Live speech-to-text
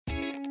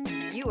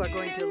You are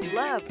going to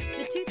love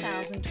the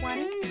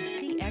 2020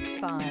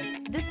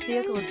 CX-5. This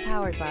vehicle is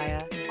powered by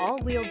a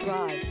all-wheel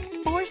drive,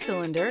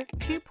 4-cylinder,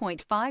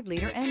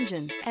 2.5-liter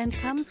engine and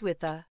comes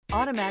with a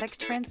automatic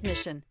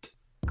transmission.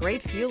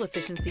 Great fuel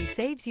efficiency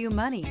saves you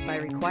money by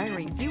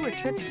requiring fewer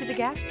trips to the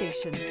gas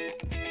station.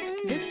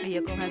 This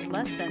vehicle has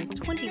less than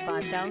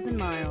 25,000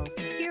 miles.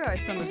 Here are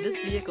some of this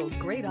vehicle's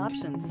great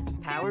options: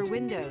 power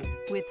windows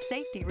with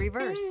safety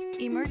reverse,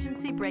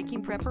 emergency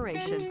braking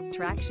preparation,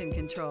 traction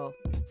control,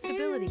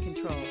 stability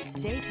control,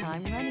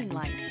 daytime running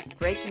lights,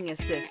 braking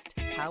assist,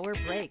 power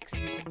brakes.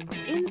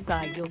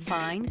 Inside you'll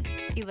find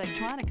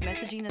electronic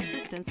messaging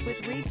assistance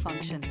with read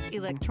function,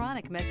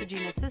 electronic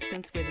messaging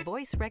assistance with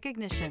voice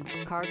recognition,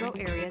 cargo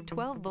area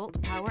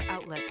 12-volt power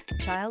outlet,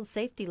 child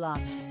safety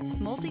locks,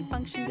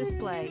 multifunction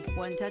display,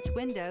 one-touch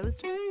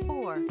windows,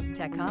 4,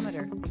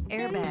 tachometer,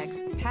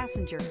 airbags,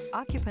 passenger,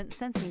 occupant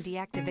sensing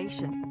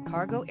deactivation,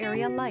 cargo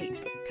area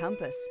light,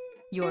 compass.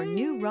 Your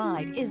new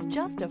ride is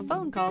just a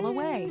phone call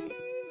away.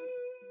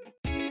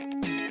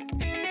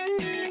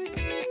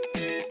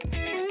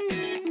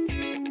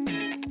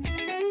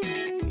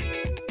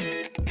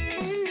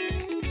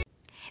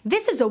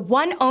 This is a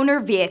one-owner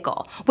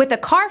vehicle with a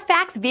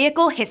Carfax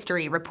Vehicle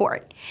History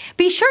Report.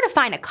 Be sure to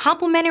find a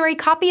complimentary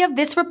copy of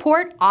this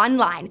report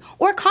online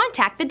or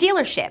contact the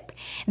dealership.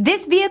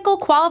 This vehicle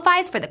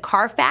qualifies for the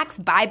Carfax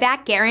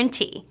Buyback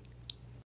Guarantee.